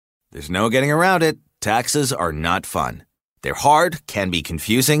There's no getting around it. Taxes are not fun. They're hard, can be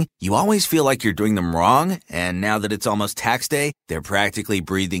confusing. You always feel like you're doing them wrong, and now that it's almost tax day, they're practically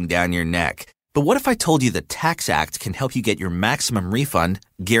breathing down your neck. But what if I told you the Tax Act can help you get your maximum refund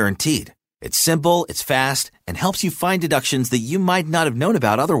guaranteed? It's simple, it's fast, and helps you find deductions that you might not have known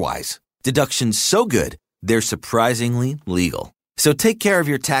about otherwise. Deductions so good, they're surprisingly legal. So take care of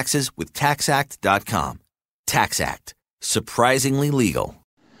your taxes with TaxAct.com. Tax Act. Surprisingly legal.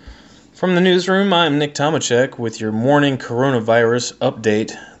 From the newsroom, I'm Nick Tomachek with your morning coronavirus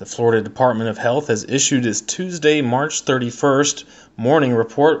update. The Florida Department of Health has issued its Tuesday, March 31st morning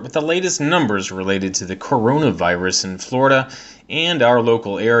report with the latest numbers related to the coronavirus in Florida and our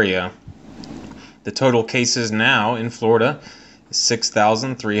local area. The total cases now in Florida is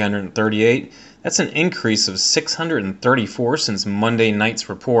 6,338. That's an increase of 634 since Monday night's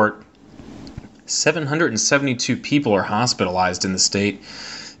report. 772 people are hospitalized in the state.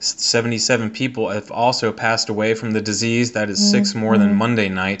 77 people have also passed away from the disease. That is 6 more than Monday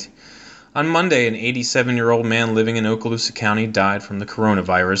night. On Monday, an 87-year-old man living in Okaloosa County died from the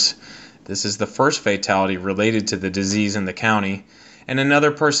coronavirus. This is the first fatality related to the disease in the county. And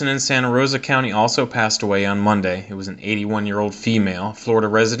another person in Santa Rosa County also passed away on Monday. It was an 81-year-old female, Florida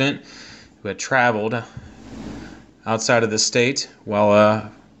resident, who had traveled outside of the state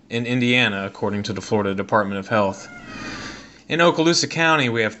while in Indiana, according to the Florida Department of Health. In Okaloosa County,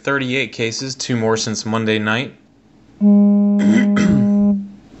 we have 38 cases, 2 more since Monday night.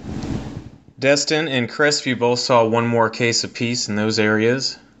 Destin and Crestview both saw 1 more case apiece in those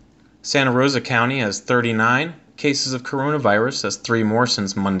areas. Santa Rosa County has 39 cases of coronavirus. That's 3 more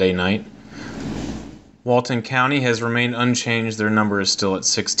since Monday night. Walton County has remained unchanged. Their number is still at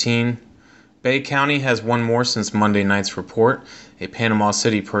 16. Bay County has 1 more since Monday night's report. A Panama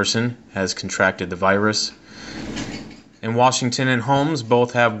City person has contracted the virus. In Washington and Holmes,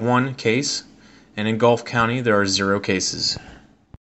 both have 1 case. And in Gulf County, there are 0 cases.